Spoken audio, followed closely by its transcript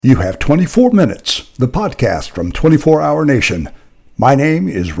You have 24 Minutes, the podcast from 24 Hour Nation. My name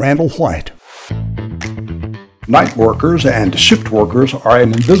is Randall White. Night workers and shift workers are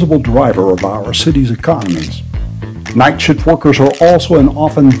an invisible driver of our city's economies. Night shift workers are also an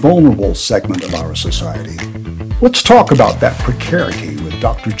often vulnerable segment of our society. Let's talk about that precarity with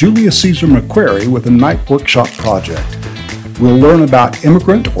Dr. Julia Caesar McQuarrie with the Night Workshop Project. We'll learn about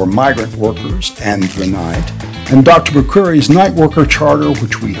immigrant or migrant workers and the night, and Dr. McQuarrie's Night Worker Charter,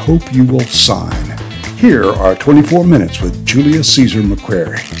 which we hope you will sign. Here are 24 Minutes with Julia Caesar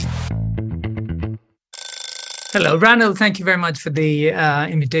McQuarrie. Hello, Randall. Thank you very much for the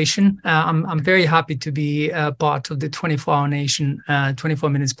invitation. I'm very happy to be part of the 24 Hour Nation 24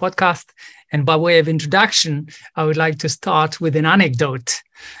 Minutes podcast. And by way of introduction, I would like to start with an anecdote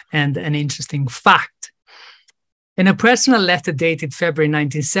and an interesting fact. In a personal letter dated February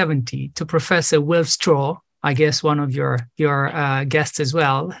 1970 to Professor Wilf Straw, I guess one of your guests as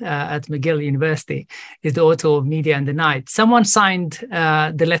well at McGill University, is the author of Media and the Night. Someone signed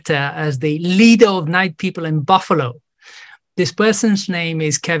the letter as the leader of night people in Buffalo. This person's name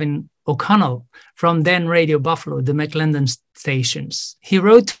is Kevin O'Connell from then Radio Buffalo, the McLendon stations. He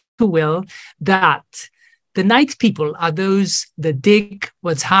wrote to Will that the night people are those that dig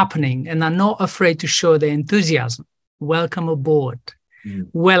what's happening and are not afraid to show their enthusiasm. Welcome aboard.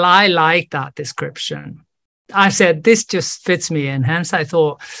 Well, I like that description. I said, this just fits me. And hence I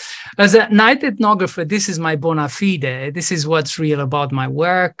thought, as a night ethnographer, this is my bona fide. This is what's real about my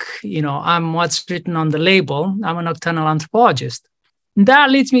work. I'm what's written on the label. I'm a nocturnal anthropologist. And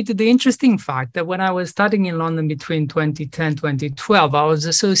that leads me to the interesting fact that when I was studying in London between 2010 and 2012, I was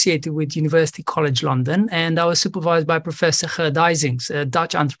associated with University College London, and I was supervised by Professor Gert Isings, a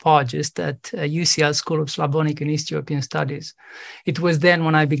Dutch anthropologist at UCL School of Slavonic and East European Studies. It was then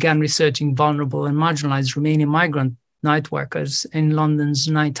when I began researching vulnerable and marginalized Romanian migrant night workers in London's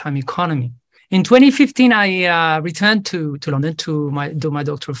nighttime economy. In 2015, I returned to London to do my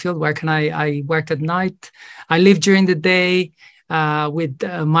doctoral fieldwork, and I worked at night. I lived during the day with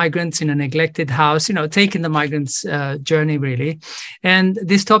migrants in a neglected house, taking the migrants' journey, really. And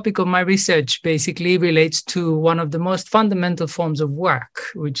this topic of my research basically relates to one of the most fundamental forms of work,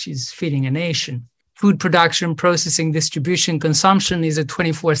 which is feeding a nation. Food production, processing, distribution, consumption is a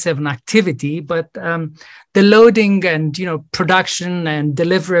 24/7 activity, but the loading and production and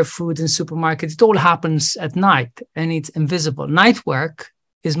delivery of food in supermarkets, it all happens at night, and it's invisible. Night work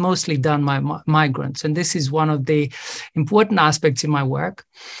is mostly done by migrants. And this is one of the important aspects in my work.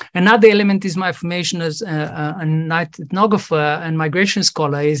 Another element is my formation as a night ethnographer and migration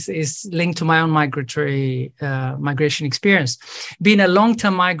scholar is linked to my own migration experience. Being a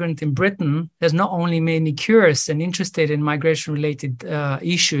long-term migrant in Britain has not only made me curious and interested in migration-related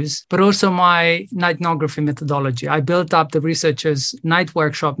issues, but also my night ethnography methodology. I built up the researcher's night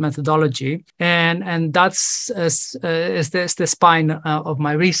workshop methodology, and that's the spine of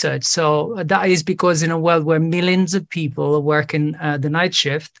my research. So that is because in a world where millions of people work in the night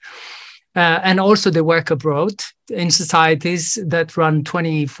shift, and also they work abroad in societies that run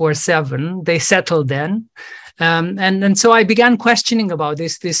 24/7, they settle then. And so I began questioning about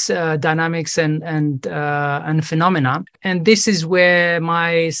this dynamics and phenomena. And this is where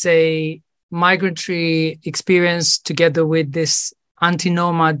my, migratory experience together with this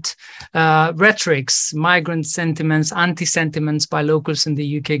anti-nomad rhetorics, migrant sentiments, anti-sentiments by locals in the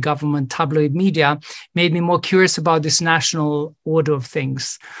UK government, tabloid media, made me more curious about this national order of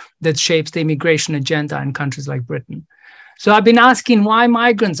things that shapes the immigration agenda in countries like Britain. So I've been asking why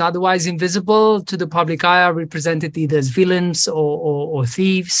migrants, otherwise invisible to the public eye, are represented either as villains or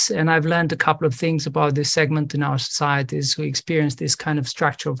thieves. And I've learned a couple of things about this segment in our societies who experience this kind of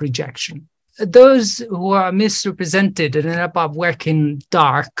structure of rejection. Those who are misrepresented and end up working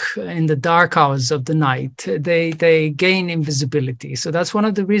in the dark hours of the night, they gain invisibility. So that's one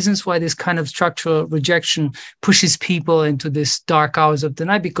of the reasons why this kind of structural rejection pushes people into this dark hours of the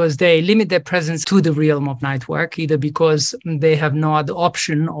night, because they limit their presence to the realm of night work, either because they have no other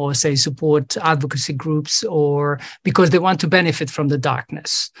option or support advocacy groups, or because they want to benefit from the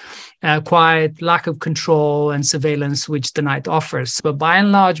darkness, quiet, lack of control and surveillance which the night offers. But by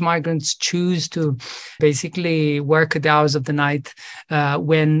and large, migrants choose to basically work at the hours of the night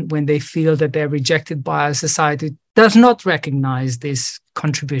when they feel that they're rejected by a society that does not recognize this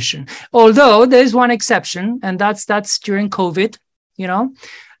contribution. Although there's one exception, and that's during COVID.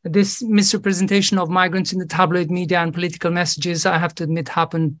 This misrepresentation of migrants in the tabloid media and political messages, I have to admit,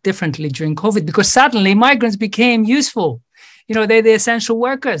 happened differently during COVID, because suddenly migrants became useful. They're the essential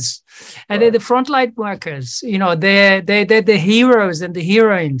workers, and they're the frontline workers. They're the heroes and the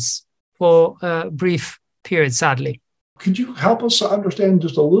heroines for a brief period, sadly. Could you help us understand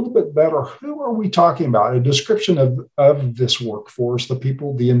just a little bit better, who are we talking about? A description of this workforce, the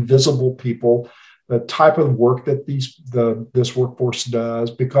people, the invisible people, the type of work that this workforce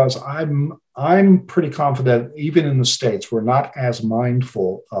does, because I'm pretty confident even in the States, we're not as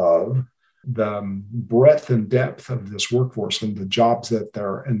mindful of the breadth and depth of this workforce and the jobs that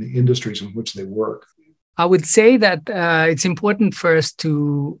they're and the industries in which they work. I would say that it's important for us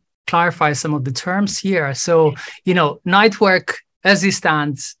to clarify some of the terms here. So, night work as it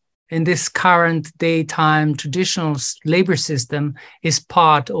stands in this current daytime traditional labor system is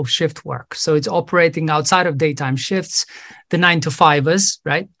part of shift work. So it's operating outside of daytime shifts, the 9-to-5ers,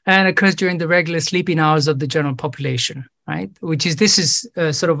 right? And occurs during the regular sleeping hours of the general population, right? This is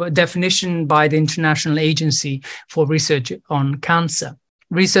sort of a definition by the International Agency for Research on Cancer.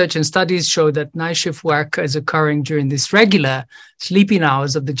 Research and studies show that night shift work is occurring during these regular sleeping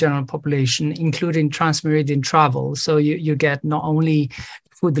hours of the general population, including transmeridian travel. So you get not only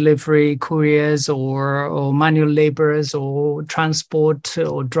food delivery, couriers or manual laborers or transport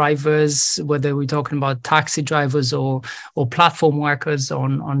or drivers, whether we're talking about taxi drivers or platform workers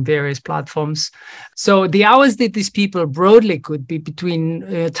on various platforms. So the hours that these people broadly could be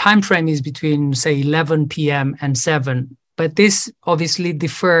between, time frame is between, say, 11 p.m. and 7. But this obviously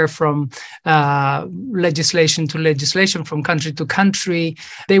differ from legislation to legislation, from country to country.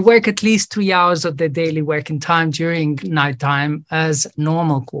 They work at least 3 hours of their daily working time during nighttime as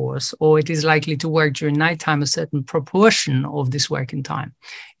normal course, or it is likely to work during nighttime a certain proportion of this working time.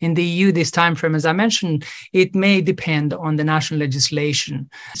 In the EU, this time frame, as I mentioned, it may depend on the national legislation.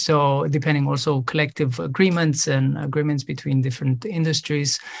 So depending also collective agreements and agreements between different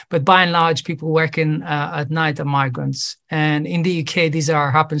industries. But by and large, people working at night are migrants. And in the UK, these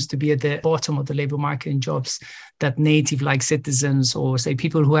happens to be at the bottom of the labor market in jobs that native-like citizens or, say,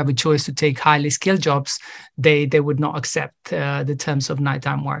 people who have a choice to take highly skilled jobs, they would not accept the terms of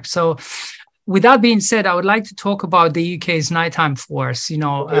nighttime work. So with that being said, I would like to talk about the UK's nighttime force,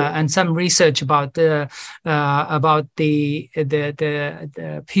 and some research about the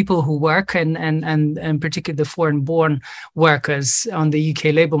people who work and particularly the foreign-born workers on the UK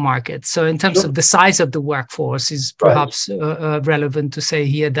labour market. So, in terms of the size of the workforce, is perhaps relevant to say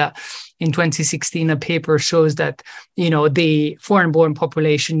here that in 2016, a paper shows that, the foreign-born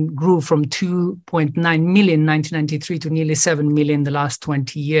population grew from 2.9 million in 1993 to nearly 7 million in the last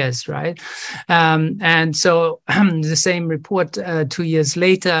 20 years, right? And so the same report 2 years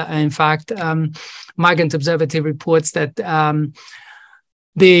later, in fact, Migrant Observatory reports that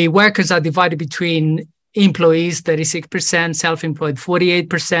the workers are divided between employees, 36%, self-employed,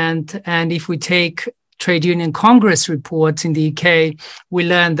 48%. And if we take Trade Union Congress reports in the UK, we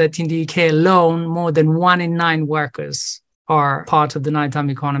learned that in the UK alone, more than 1 in 9 workers are part of the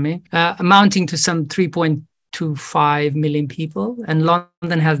nighttime economy, amounting to some 3.25 million people. And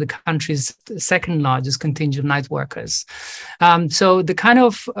London has the country's second largest contingent of night workers. So the kind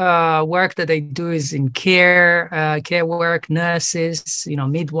of work that they do is in care work, nurses,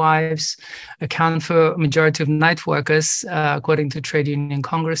 midwives, account for a majority of night workers, according to Trade Union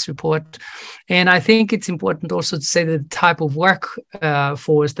Congress report. And I think it's important also to say that the type of work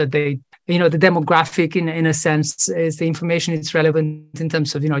force that they, the demographic in a sense is the information is relevant in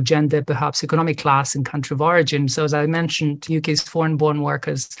terms of, gender, perhaps economic class and country of origin. So as I mentioned, UK's foreign-born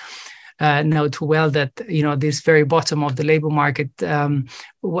workers know too well that, this very bottom of the labor market,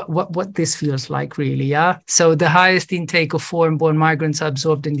 what this feels like really, yeah? So the highest intake of foreign-born migrants are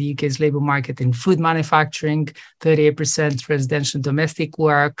absorbed in the UK's labor market in food manufacturing, 38% residential and domestic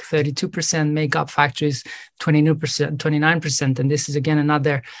work, 32% makeup factories, 29%. And this is again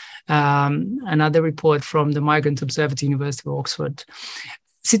another report from the Migrant Observatory, University of Oxford.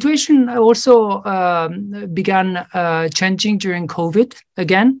 Situation also began changing during COVID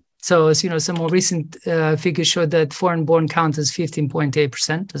again. So, as some more recent figures show that foreign-born count is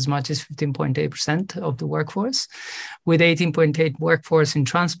 15.8%, as much as 15.8% of the workforce, with 18.8% workforce in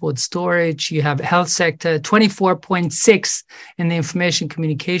transport, storage. You have health sector, 24.6% in the information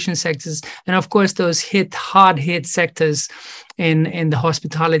communication sectors, and of course those hard hit sectors in the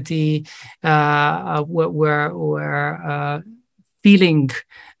hospitality were feeling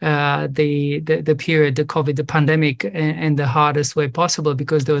the period, the COVID, the pandemic, in the hardest way possible,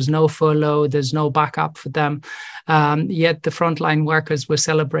 because there was no furlough, there's no backup for them. Yet the frontline workers were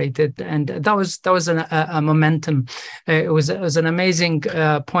celebrated, and that was a momentum. It was an amazing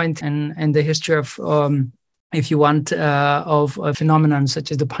point in the history of, if you want, of a phenomenon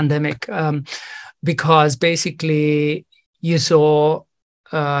such as the pandemic, because basically you saw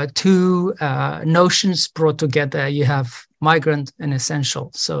two notions brought together. You have migrant and essential.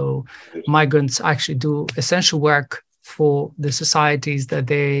 So migrants actually do essential work for the societies that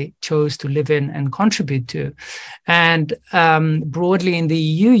they chose to live in and contribute to. And broadly in the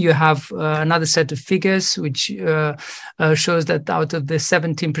EU, you have another set of figures which shows that out of the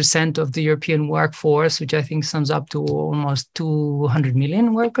 17% of the European workforce, which I think sums up to almost 200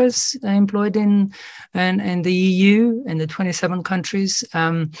 million workers employed in the EU, in the 27 countries,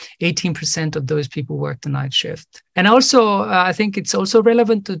 18% of those people work the night shift. And also, I think it's also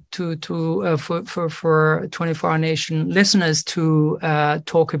relevant for 24 Hour Nation listeners to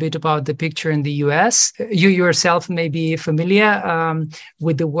talk a bit about the picture in the US. You yourself may be familiar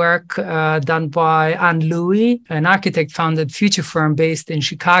with the work done by Anne Louis, an architect-founded future firm based in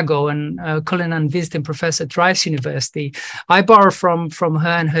Chicago, and culinary visiting professor at Rice University. I borrow from her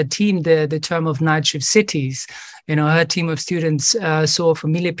and her team the term of Nightshift cities. Her team of students saw a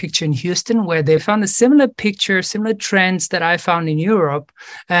familiar picture in Houston where they found a similar picture, similar trends that I found in Europe,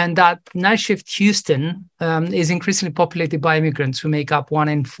 and that Nightshift Houston is increasingly populated by immigrants who make up 1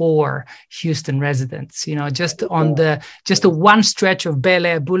 in 4 Houston residents. Just a one stretch of Bel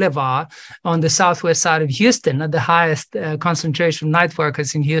Air Boulevard on the southwest side of Houston, at the highest concentration of night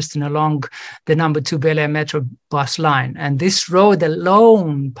workers in Houston along the number 2 Bel Air Metro bus line. And this road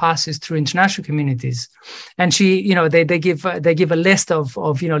alone passes through international communities. And they give a list of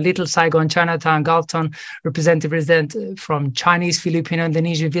Little Saigon, Chinatown, Galveston, represent from Chinese, Filipino,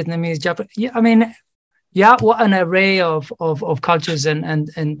 Indonesian, Vietnamese, Japanese. What an array of cultures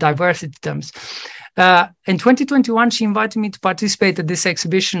and diversity terms. In 2021, she invited me to participate at this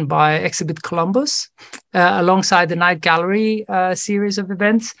exhibition by Exhibit Columbus, alongside the Night Gallery series of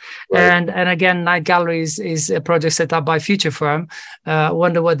events. Right. And again, Night Gallery is a project set up by Future Firm.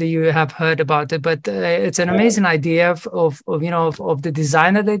 Wonder whether you have heard about it, but it's an amazing idea of the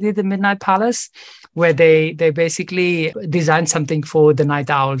design that they did at Midnight Palace, where they basically designed something for the night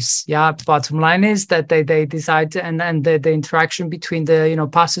owls. Bottom line is that they decide, and the interaction between the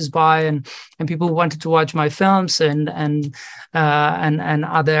passers-by and people who wanted to watch my films and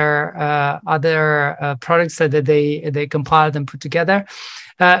other products that they compiled and put together.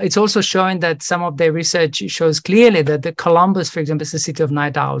 It's also showing that some of their research shows clearly that the Columbus, for example, is a city of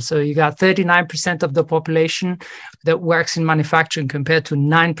night owls. So you got 39% of the population that works in manufacturing compared to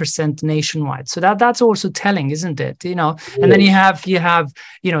 9% nationwide. So that's also telling, isn't it? And then you have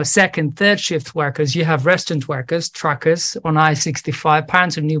second, third shift workers. You have restaurant workers, truckers on I-65,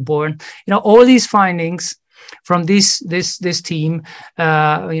 parents of newborn. All these findings from this team,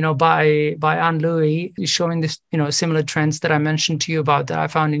 by Anne Louis, is showing this, similar trends that I mentioned to you about that I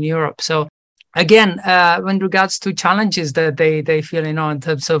found in Europe. So again, when regards to challenges that they feel, in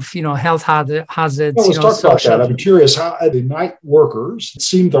terms of, health hazards. Well, let's talk about that. I'm curious how the night workers,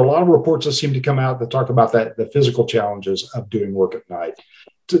 there are a lot of reports that seem to come out that talk about the physical challenges of doing work at night.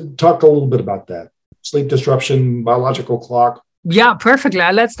 Talk a little bit about that. Sleep disruption, biological clock. Yeah, perfectly.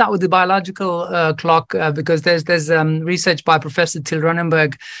 Let's start with the biological clock, because there's research by Professor Till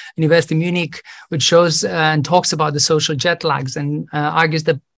Ronnenberg, University of Munich, which shows and talks about the social jet lags and argues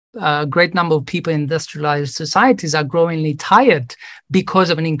that a great number of people in industrialized societies are growingly tired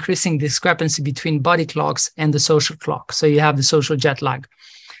because of an increasing discrepancy between body clocks and the social clock. So you have the social jet lag.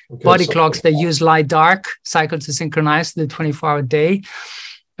 Okay, body clocks, they use light dark cycle to synchronize the 24-hour day.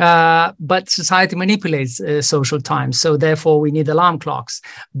 But society manipulates social time. So therefore, we need alarm clocks.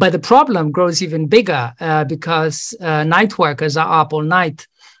 But the problem grows even bigger because night workers are up all night,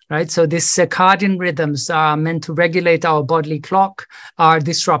 right? So these circadian rhythms are meant to regulate our bodily clock are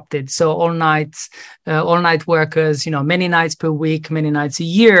disrupted. So all night workers, many nights per week, many nights a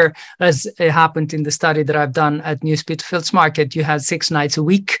year, as it happened in the study that I've done at New Spitalfields Market, you had 6 nights a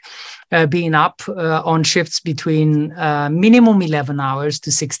week. Being up on shifts between minimum 11 hours to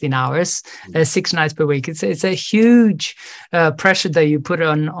 16 hours, 6 nights per week. It's a huge pressure that you put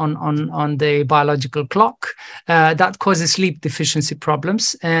on the biological clock that causes sleep deficiency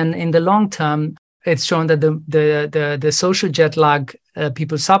problems. And in the long term, it's shown that the social jet lag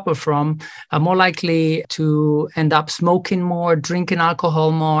people suffer from are more likely to end up smoking more, drinking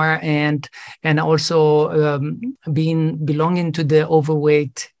alcohol more, and also belonging to the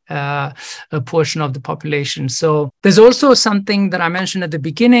overweight a portion of the population. So there's also something that I mentioned at the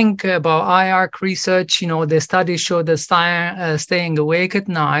beginning about IARC research. The studies show that staying awake at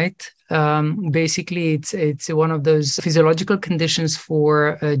night, basically it's one of those physiological conditions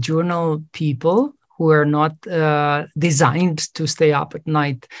for diurnal people who are not designed to stay up at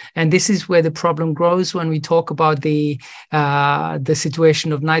night. And this is where the problem grows when we talk about the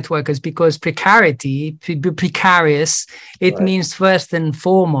situation of night workers, because precarious, it means first and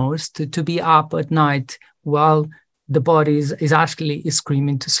foremost to be up at night while the body is actually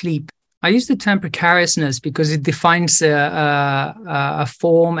screaming to sleep. I use the term precariousness because it defines a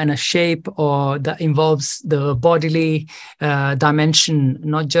form and a shape or that involves the bodily dimension,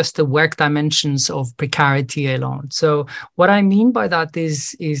 not just the work dimensions of precarity alone. So what I mean by that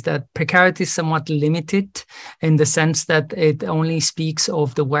is that precarity is somewhat limited in the sense that it only speaks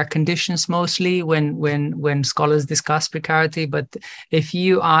of the work conditions mostly when scholars discuss precarity. But if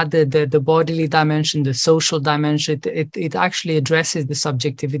you add the bodily dimension, the social dimension, it actually addresses the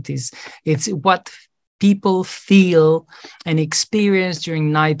subjectivities. It's what people feel and experience during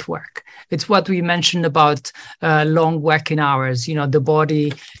night work. It's what we mentioned about long working hours. The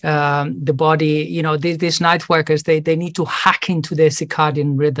body. These night workers, they need to hack into their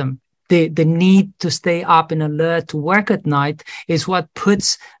circadian rhythm. The need to stay up and alert to work at night is what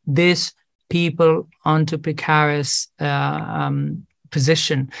puts these people onto precarious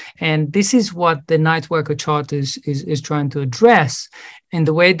position. And this is what the night worker chart is trying to address in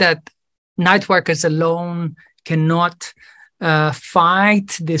the way that night workers alone cannot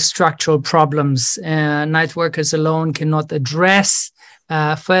fight the structural problems. Night workers alone cannot address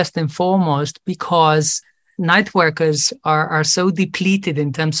first and foremost because night workers are so depleted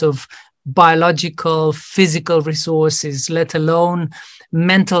in terms of biological, physical resources, let alone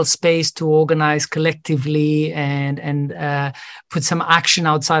mental space to organize collectively and put some action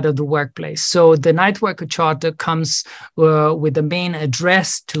outside of the workplace. So the Night Worker Charter comes with the main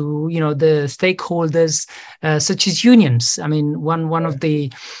address to the stakeholders, such as unions. I mean, one of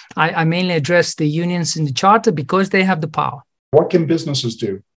the I mainly address the unions in the charter because they have the power. What can businesses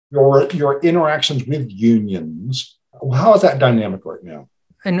do? Your interactions with unions, how is that dynamic right now?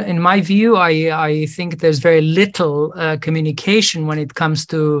 In my view, I think there's very little communication when it comes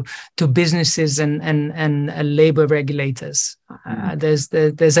to businesses and labor regulators.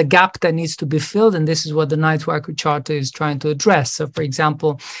 There's a gap that needs to be filled, and this is what the Night Worker Charter is trying to address. So, for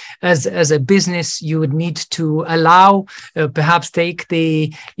example, as a business, you would need to allow, perhaps take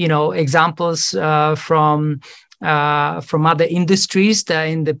the examples from other industries that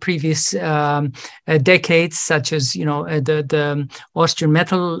in the previous decades, such as the Austrian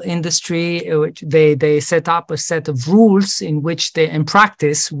metal industry, which they set up a set of rules in which they, in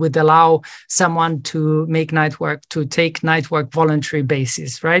practice, would allow someone to take night work voluntary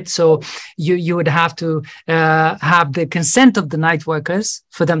basis, right? So you would have to have the consent of the night workers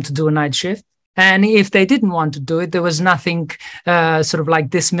for them to do a night shift. And if they didn't want to do it, there was nothing sort of like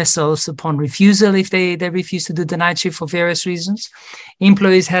dismissals upon refusal if they refused to do the night shift for various reasons.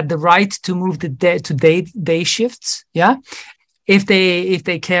 Employees had the right to move to day shifts. Yeah. If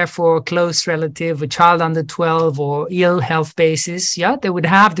they care for a close relative, a child under 12 or ill health basis, yeah, they would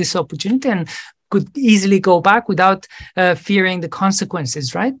have this opportunity and could easily go back without fearing the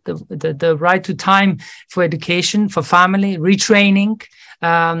consequences, right? The right to time for education, for family, retraining,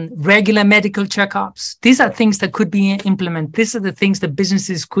 regular medical checkups. These are things that could be implemented. These are the things that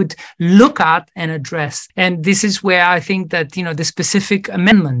businesses could look at and address. And this is where I think that, the specific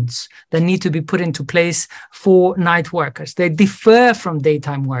amendments that need to be put into place for night workers, they differ from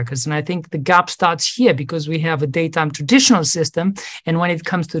daytime workers. And I think the gap starts here because we have a daytime traditional system. And when it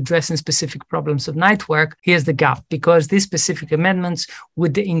comes to addressing specific problems of night work, here's the gap, because these specific amendments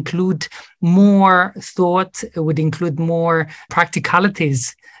would include more thought, would include more practicalities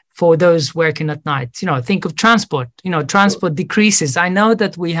for those working at night. Think of transport. Transport decreases. I know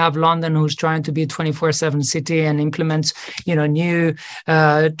that we have London, who's trying to be a 24/7 city and implements, new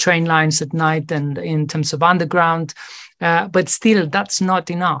train lines at night and in terms of underground. But still, that's not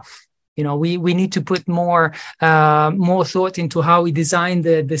enough. We need to put more thought into how we design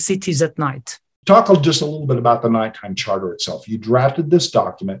the cities at night. Talk just a little bit about the Nighttime Charter itself. You drafted this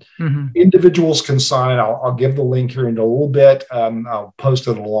document. Mm-hmm. Individuals can sign. I'll give the link here in a little bit. I'll post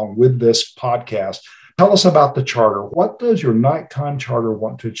it along with this podcast. Tell us about the charter. What does your Nighttime Charter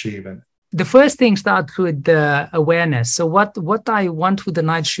want to achieve in it? The first thing starts with awareness. So what I want with the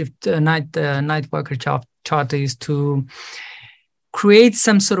night worker charter is to create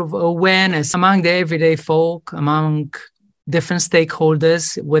some sort of awareness among the everyday folk, among different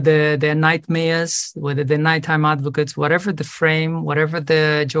stakeholders, whether they're night mayors, whether they're nighttime advocates, whatever the frame, whatever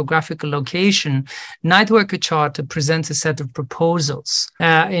the geographical location. Night Worker Charter presents a set of proposals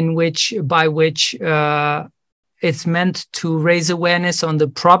by which it's meant to raise awareness on the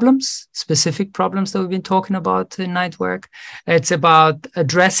problems, specific problems that we've been talking about in night work. It's about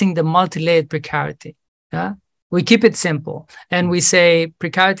addressing the multi-layered precarity. Yeah. We keep it simple, and we say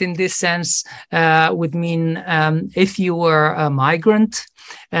precarity in this sense would mean if you were a migrant,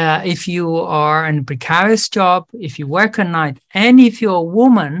 if you are in a precarious job, if you work at night, and if you're a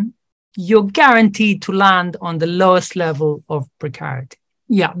woman, you're guaranteed to land on the lowest level of precarity.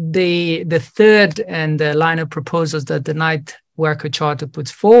 Yeah, the third and the line of proposals that the Night Worker Charter puts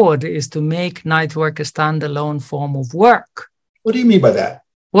forward is to make night work a standalone form of work. What do you mean by that?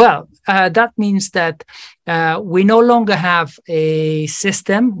 Well, that means that we no longer have a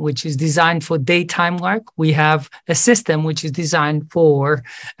system which is designed for daytime work. We have a system which is designed for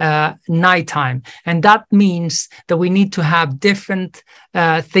nighttime. And that means that we need to have different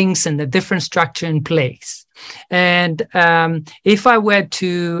things and a different structure in place. And if I were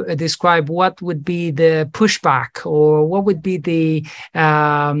to describe what would be the pushback or what would be the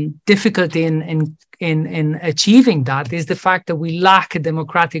difficulty in achieving that, is the fact that we lack a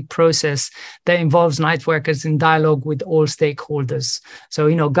democratic process that involves night workers in dialogue with all stakeholders.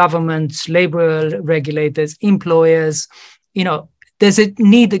 So, governments, labor regulators, employers, there's a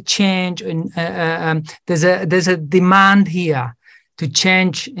need to change, and there's a demand here to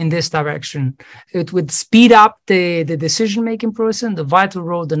change in this direction. It would speed up the decision-making process, the vital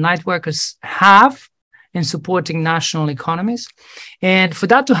role the night workers have in supporting national economies. And for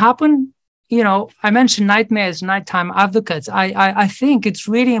that to happen, I mentioned nightmares, nighttime advocates. I think it's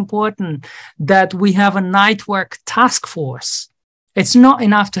really important that we have a night work task force. It's not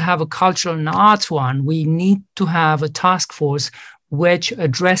enough to have a cultural and arts one. We need to have a task force which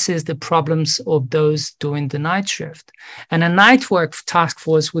addresses the problems of those doing the night shift. And a night work task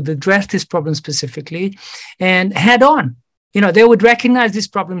force would address this problem specifically and head on. They would recognize this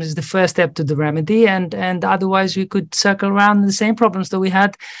problem as the first step to the remedy, and otherwise we could circle around the same problems that we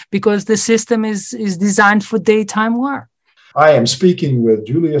had because the system is designed for daytime work. I am speaking with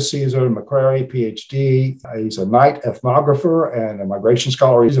Julius Caesar McCrary, PhD. He's a night ethnographer and a migration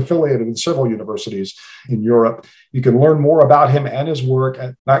scholar. He's affiliated with several universities in Europe. You can learn more about him and his work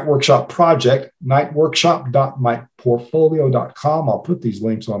at Night Workshop Project, nightworkshop.myportfolio.com. I'll put these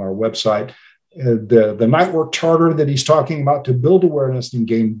links on our website. The Night Work Charter that he's talking about to build awareness and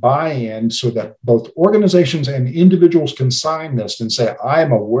gain buy-in so that both organizations and individuals can sign this and say, I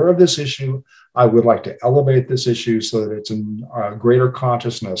am aware of this issue. I would like to elevate this issue so that it's in greater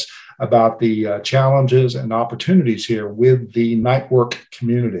consciousness about the challenges and opportunities here with the night work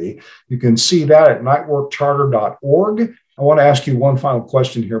community. You can see that at nightworkcharter.org. I want to ask you one final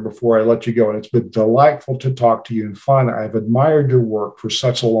question here before I let you go. And it's been delightful to talk to you. And finally, I've admired your work for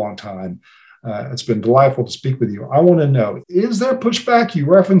such a long time. It's been delightful to speak with you. I want to know, is there pushback? You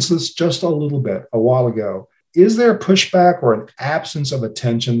referenced this just a little bit a while ago. Is there pushback or an absence of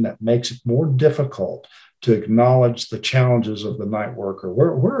attention that makes it more difficult to acknowledge the challenges of the night worker?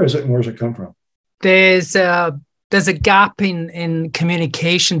 Where is it and where does it come from? There's a gap in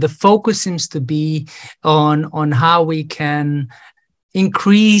communication. The focus seems to be on how we can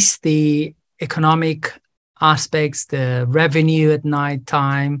increase the economic aspects, the revenue at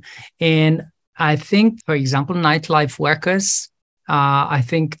nighttime. And I think, for example, nightlife workers, I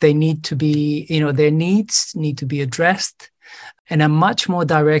think they need to be, their needs need to be addressed in a much more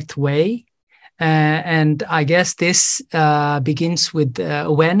direct way. And I guess this begins with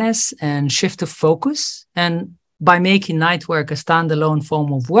awareness and shift of focus. And by making night work a standalone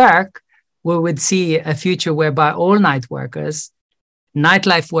form of work, we would see a future whereby all night workers,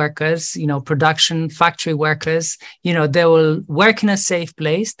 nightlife workers, production, factory workers, they will work in a safe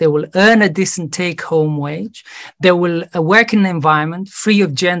place. They will earn a decent take-home wage. They will work in an environment free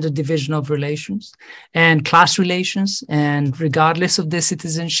of gender division of relations and class relations, and regardless of their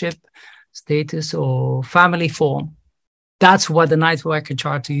citizenship, status, or family form. That's what the Night Worker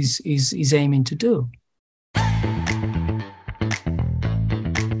Charter is aiming to do.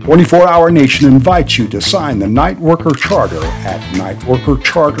 24 Hour Nation invites you to sign the Night Worker Charter at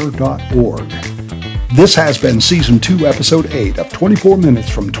nightworkercharter.org. This has been Season 2, Episode 8 of 24 Minutes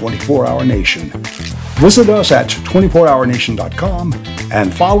from 24 Hour Nation. Visit us at 24hournation.com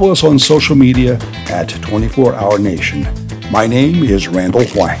and follow us on social media at 24 Hour Nation. My name is Randall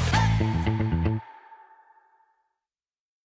White.